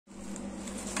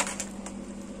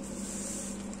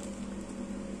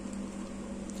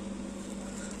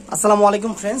আসসালামু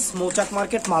আলাইকুম ফ্রেন্ডস, মৌচাক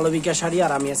মার্কেট মালবিকা শাড়ি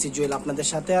আর আমি আছি জুয়েল আপনাদের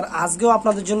সাথে। আর আজকেও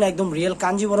আপনাদের জন্য একদম রিয়েল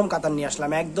কাঞ্জিবরম কাতান নিয়ে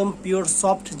আসলাম, একদম পিওর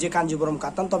সফট যে কাঞ্জিবরম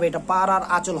কাতান, তবে এটা পার আর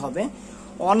আঁচল হবে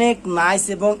অনেক নাইস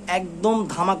এবং একদম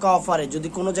ধামাকা অফারে। যদি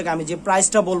কোনো জায়গায় আমি যে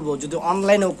প্রাইসটা বলবো, যদি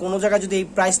অনলাইনেও কোনো জায়গায় যদি এই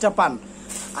প্রাইসটা পান,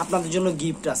 আপনাদের জন্য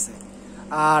গিফট আছে।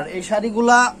 আর এই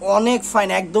শাড়িগুলা অনেক ফাইন,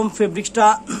 একদম ফেব্রিক্সটা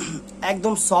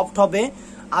একদম সফট হবে।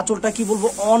 আঁচলটা কি বলবো,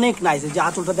 অনেক নাইস। যে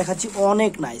আঁচলটা দেখাচ্ছি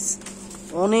অনেক নাইস,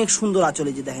 অনেক সুন্দর আঁচল।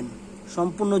 এই যে দেখেন,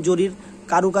 সম্পূর্ণ জরির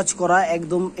কারুকাজ করা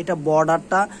একদম, এটা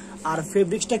বর্ডারটা। আর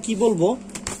ফেব্রিক্সটা কি বলবো,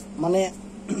 মানে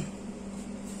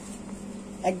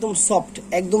একদম সফট,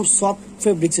 একদম সফট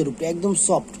ফেব্রিক্সের উপরে, একদম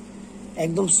সফট,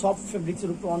 একদম সফট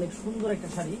ফেব্রিক্সের উপরে অনেক সুন্দর একটা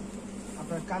শাড়ি।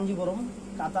 আপনার কাঞ্জিবরম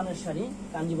কাতানের শাড়ি,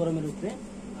 কাঞ্জিবরমের উপরে।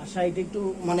 আর শাড়িটা একটু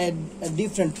মানে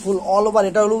ডিফারেন্ট, ফুল অল ওভার।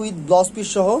 এটা হলো উইথ ব্লাউজ পিস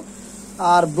সহ।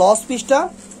 আর ব্লাউজ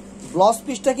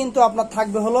পিসটা কিন্তু আপনার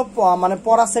থাকবে হলো মানে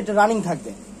পরা সেটে রানিং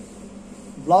থাকবে।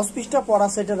 ব্লাউজ পিসটা পরা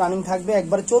সেটে রানিং থাকবে।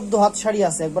 একবার 14 হাত শাড়ি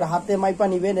আছে, একবার হাতে মাইপা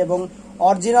নিবেন এবং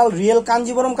অরিজিনাল রিয়েল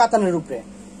কাঞ্জিবরম কাতানের উপরে।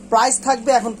 প্রাইস থাকবে,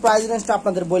 এখন প্রাইস রেঞ্জটা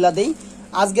আপনাদের বইলা দেই।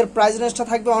 আজকের প্রাইস রেঞ্জটা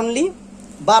থাকবে অনলি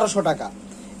 1200 টাকা,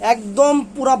 একদম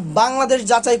পুরা বাংলাদেশ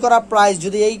যাচাই করা প্রাইস।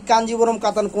 যদি এই কাঞ্জিবরম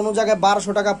কাতান কোনো জায়গায়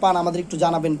 1200 টাকা পান, আমাদের একটু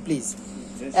জানাবেন প্লিজ।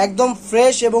 একদম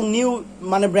ফ্রেশ এবং নিউ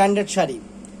মানে ব্র্যান্ডেড শাড়ি,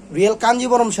 রিয়েল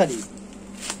কাঞ্জিবরম শাড়ি।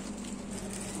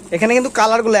 এখানে কিন্তু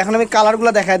কালারগুলো, এখন আমি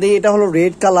কালারগুলো দেখা দিই। এটা হলো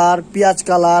রেড কালার,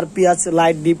 পেঁয়াজ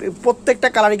লাইট ডিপ, প্রত্যেকটা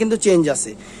কালারই কিন্তু চেঞ্জ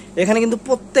আছে। এখানে কিন্তু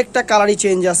প্রত্যেকটা কালারই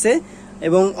চেঞ্জ আছে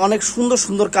এবং অনেক সুন্দর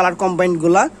সুন্দর কালার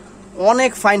কম্বাইন্ডগুলা,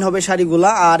 অনেক ফাইন হবে শাড়িগুলা।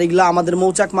 আর এগুলা আমাদের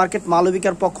মৌচাক মার্কেট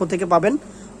মালবিকার পক্ষ থেকে পাবেন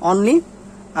অনলি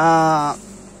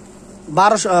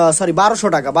 1200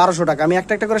 টাকা। 1200 টাকা। আমি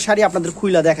একটা একটা করে শাড়ি আপনাদের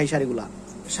খুইলা দেখাই।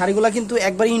 শাড়িগুলা কিন্তু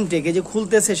একবার ইনটেক, এই যে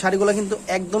খুলতেছে শাড়িগুলা কিন্তু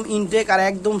একদম ইনটেক আর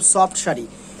একদম সফট শাড়ি।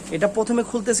 এটা প্রথমে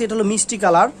খুলতেছে, এটা হলো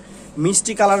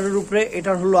মিষ্টি কালারের উপরে।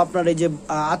 এটা হলো আপনার এই যে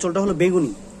আঁচলটা হলো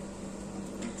বেগুনি,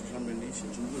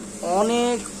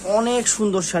 অনেক অনেক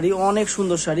সুন্দর শাড়ি, অনেক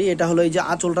সুন্দর শাড়ি। এটা হলো এই যে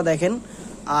আঁচলটা দেখেন,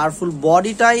 আর ফুল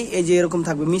বডিটাই এই যে এরকম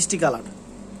থাকবে মিষ্টি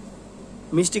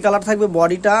কালার থাকবে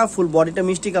বডিটা, ফুল বডিটা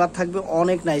মিষ্টি কালার থাকবে,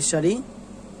 অনেক নাইস শাড়ি।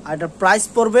 আর এটার প্রাইস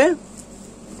পড়বে,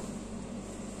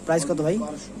 প্রাইস কত ভাই?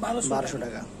 1200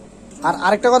 টাকা। আর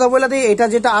আরেকটা কথা বলে দিই, এটা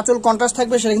যেটা আঁচল কন্ট্রাস্ট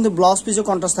থাকবে সেটা কিন্তু ব্লাউজ পিসও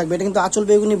কন্ট্রাস্ট থাকবে। এটা কিন্তু আঁচল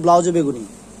বেগুনি, ব্লাউজও বেগুনি।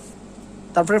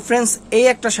 তারপরে ফ্রেন্ডস, এই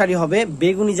একটা শাড়ি হবে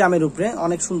বেগুনি জামের উপরে,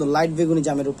 অনেক সুন্দর লাইট বেগুনি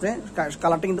জামের উপরে।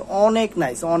 কালারটা কিন্তু অনেক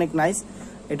নাইস, অনেক নাইস।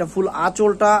 এটা ফুল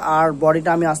আঁচলটা আর বডিটা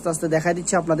আমি আস্তে আস্তে দেখাই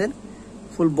দিচ্ছি আপনাদের।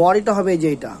 ফুল বডিটা হবে এই যে,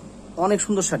 এটা অনেক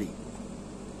সুন্দর শাড়ি,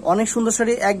 অনেক সুন্দর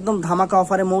শাড়ি, একদম ধামাকা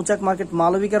অফারে মৌচাক মার্কেট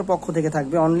মালবিকার পক্ষ থেকে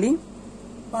থাকবে অনলি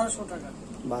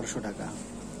 1200 টাকা।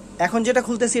 এখন যেটা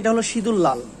খুলতেছি এটা হলো সিঁদুর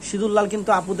লাল কিন্তু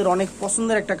আপুদের অনেক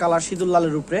পছন্দের একটা কালার। সিঁদুর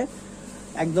লালের উপরে,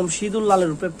 একদম সিঁদুর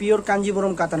লালের উপরে, পিওর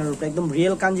কাঞ্জিবরম কাতানের উপরে, একদম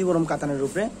রিয়েল কাঞ্জিবরম কাতানের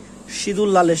উপরে সিঁদুর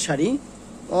লালের শাড়ি,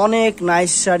 অনেক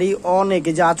নাইস শাড়ি। অনেক,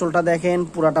 এই যে আঁচলটা দেখেন,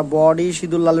 পুরাটা বডি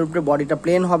সিঁদুর লালের উপরে, বডিটা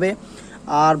প্লেন হবে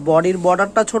আর বডির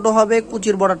বর্ডারটা ছোট হবে,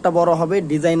 কুচির বর্ডারটা বড় হবে।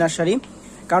 ডিজাইনার শাড়ি,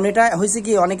 কারণ এটা হয়েছে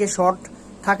কি, অনেকে শর্ট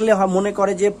থাকলে মনে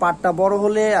করে যে পাটটা বড়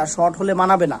হলে আর শর্ট হলে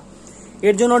মানাবে না।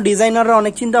 এর জন্য ডিজাইনাররা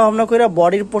অনেক চিন্তা ভাবনা করে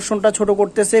বডির পোর্শনটা ছোট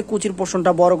করতেছে, কুচির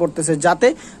পোর্শনটা বড় করতেছে, যাতে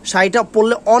শাড়িটা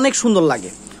পরলে অনেক সুন্দর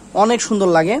লাগে, অনেক সুন্দর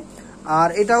লাগে। আর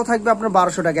এটাও থাকবে আপনার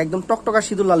 1200 টাকা, একদম টকটকা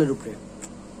সিঁদুর লালের উপরে।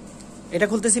 এটা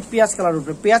খুলতেছি পেঁয়াজ কালার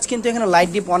উপরে। পেঁয়াজ কিন্তু এখানে লাইট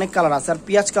ডিপ অনেক কালার আছে, আর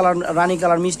পেঁয়াজ কালার, রানী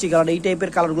কালার, মিষ্টি কালার, এই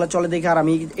টাইপের কালারগুলো চলে দেখে। আর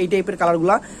আমি এই টাইপের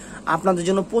কালারগুলো আপনাদের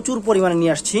জন্য প্রচুর পরিমাণে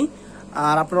নিয়ে আসছি।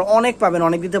 আর আপনারা অনেক পাবেন,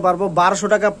 অনেক দিতে পারবো। 1200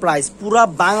 টাকা প্রাইস, পুরা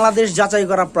বাংলাদেশ যাচাই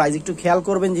করা প্রাইস। একটু খেয়াল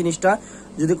করবেন জিনিসটা।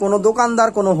 যদি কোনো দোকানদার,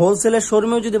 কোনো হোলসেলের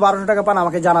শোরুমেও যদি 1200 টাকা পান,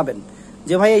 আমাকে জানাবেন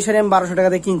যে ভাই এই শাড়ি আমি 1200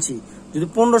 টাকাতে কিনছি। যদি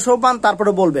 1500 পান,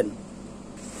 তারপরে বলবেন।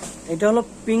 এটা হলো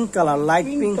pink colour, light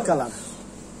pink colour.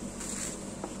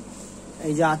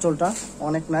 এই যে আঁচলটা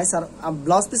অনেক নাইস। আর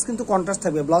ব্লাউজ পিস কিন্তু কন্ট্রাস্ট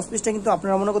থাকবে। ব্লাউজ পিসটা কিন্তু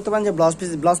আপনারা মনে করতে পারেন যে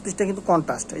ব্লাউজ পিসটা কিন্তু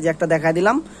কন্ট্রাস্ট। এই যে একটা দেখাই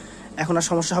দিলাম, এখন আর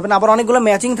সমস্যা হবে না। আবার অনেকগুলো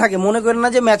ম্যাচিং থাকে, মনে করেন না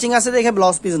যে ম্যাচিং আছে দেখে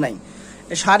ব্লাউজ পিস নাই।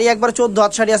 শাড়ি একবার 14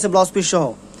 হাত শাড়ি আছে ব্লাউজ পিস সহ।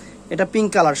 এটা পিঙ্ক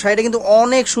কালার, শাড়িটা কিন্তু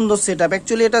অনেক সুন্দর সেট আপ।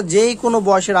 অ্যাকচুয়ালি এটা যেই কোনো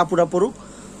বয়সের আপুরা পরুক,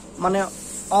 মানে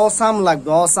অসাম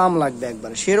লাগবে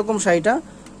একবার, সেরকম শাড়িটা।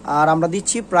 আর আমরা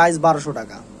দিচ্ছি প্রাইস 1200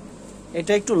 টাকা।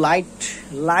 এটা একটু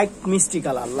লাইট মিষ্টি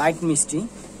কালার, লাইট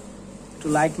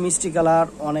মিষ্টি কালার,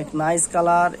 অনেক নাইস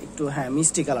কালার। একটু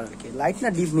মিষ্টি কালার আর কি, লাইট না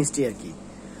ডিপ মিষ্টি আর কি।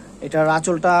 এটার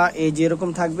আঁচলটা এই যে এরকম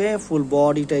থাকবে, ফুল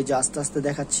বডিটা এই যে আস্তে আস্তে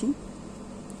দেখাচ্ছি,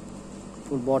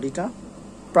 ফুল বডিটা।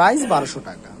 প্রাইস 1200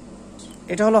 টাকা।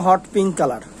 এটা হলো hot pink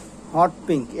colour, hot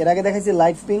pink. এর আগে দেখাচ্ছি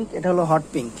লাইট পিঙ্ক, এটা হলো হট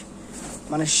পিঙ্ক,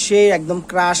 মানে সেই একদম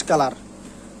ক্রাশ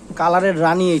কালারের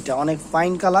রানী। এইটা অনেক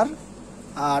ফাইন কালার।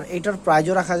 আর এটার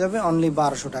প্রাইজও রাখা যাবে অনলি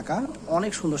 1200 টাকা।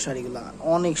 অনেক সুন্দর শাড়িগুলা,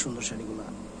 অনেক সুন্দর শাড়িগুলা।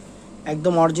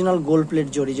 একদম অরিজিনাল গোল্ড প্লেট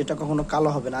জরি, যেটা কখনো কালো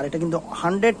হবে না। আর এটা কিন্তু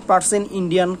 100%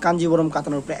 ইন্ডিয়ান কাঞ্জিবরম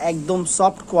কাতানের উপরে, একদম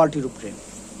সফট কোয়ালিটির উপরে।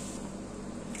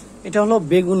 এটা হলো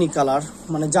বেগুনি কালার,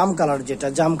 মানে জাম কালার, যেটা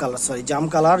জাম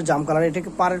কালার।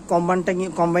 এটাকে পাড়ের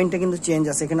কম্বাইনটা কিন্তু চেঞ্জ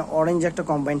আছে, এখানে অরেঞ্জ একটা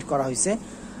কম্বাইন করা হয়েছে।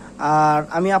 আর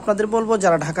আমি আপনাদের বলবো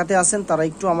যারা ঢাকাতে আছেন তারা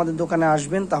একটু আমাদের দোকানে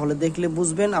আসবেন, তাহলে দেখলে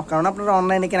বুঝবেন, কারণ আপনারা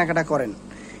অনলাইনে কেনাকাটা করেন।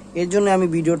 এর জন্য আমি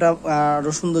ভিডিওটা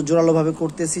আরো সুন্দর জোরালোভাবে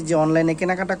করতেছি, যে অনলাইনে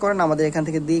কেনাকাটা করেন আমাদের এখান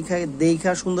থেকে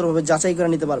দেখা সুন্দরভাবে যাচাই করে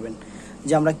নিতে পারবেন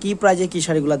যে আমরা কি প্রাইজে কি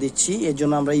শাড়িগুলো দিচ্ছি। এর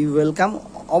জন্য আমরা ওয়েলকাম,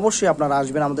 অবশ্যই আপনারা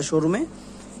আসবেন আমাদের শোরুমে।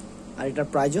 আর এটার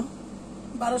প্রাইজও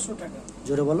 1200 টাকা।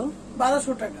 জোরে বলো।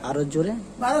 1200 টাকা। আরো জোরে।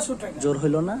 1200 টাকা। জোর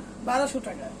হইল না। 1200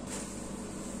 টাকা।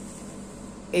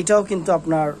 এটাও কিন্তু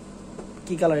আপনার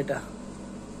কি কালার? এটা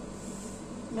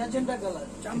ম্যাজেন্টা কালার,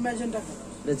 জাম ম্যাজেন্টা কালার।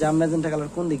 এটা জাম ম্যাজেন্টা কালার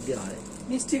কোন দিক দিয়ে হয়?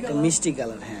 মিষ্টি কালার। মিষ্টি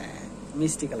কালার, হ্যাঁ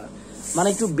মিষ্টি কালার, মানে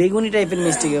একটু বেগুনি টাইপের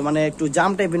মিষ্টি, মানে একটু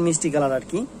জাম টাইপের মিষ্টি কালার আর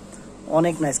কি।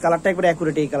 অনেক নাইস কালারটা, একবার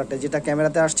অ্যাকুরেট এই কালারটা যেটা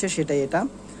ক্যামেরাতে আসছে সেটাই এটা।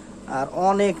 আর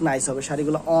অনেক নাইস হবে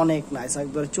শাড়িগুলো, অনেক নাইস,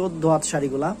 একবার 14 হাত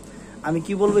শাড়িগুলা। আমি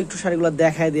কি বলবো, একটু শাড়িগুলো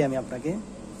দেখাই দিই আমি আপনাকে।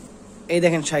 এই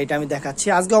দেখেন শাড়িটা আমি দেখাচ্ছি।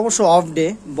 আজকে অবশ্য অফ ডে,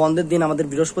 বন্ধের দিন, আমাদের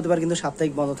বৃহস্পতিবার কিন্তু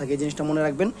সাপ্তাহিক বন্ধ থাকে, এই জিনিসটা মনে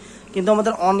রাখবেন। কিন্তু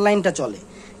আমাদের অনলাইনটা চলে,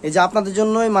 এই যে আপনাদের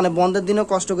জন্যই, মানে বন্ধের দিনেও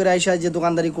কষ্ট করে আইসা যে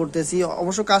দোকানদারি করতেছি।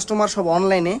 অবশ্য কাস্টমার সব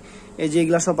অনলাইনে, এই যে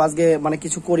এগুলা সব আজকে মানে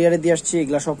কিছু কোরিয়ারে দিয়ে আসছি,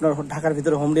 এগুলা সব আপনার ঢাকার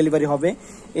ভিতরে হোম ডেলিভারি হবে।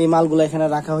 এই মালগুলো এখানে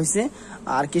রাখা হয়েছে,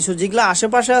 আর কিছু যেগুলা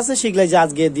আশেপাশে আছে সেগুলাই যে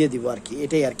আজকে দিয়ে দিব আর কি,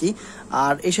 এটাই আর কি।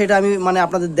 আর এই শাড়িটা আমি মানে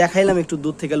আপনাদের দেখাইলাম একটু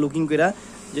দূর থেকে লুকিং করে,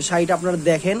 যে শাড়িটা আপনারা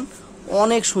দেখেন,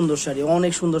 অনেক সুন্দর শাড়ি,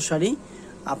 অনেক সুন্দর শাড়ি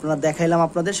আপনারা দেখাইলাম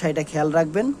আপনাদের। শাড়িটা খেয়াল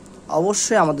রাখবেন,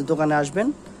 অবশ্যই আমাদের দোকানে আসবেন।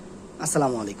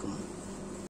 আসসালামু আলাইকুম।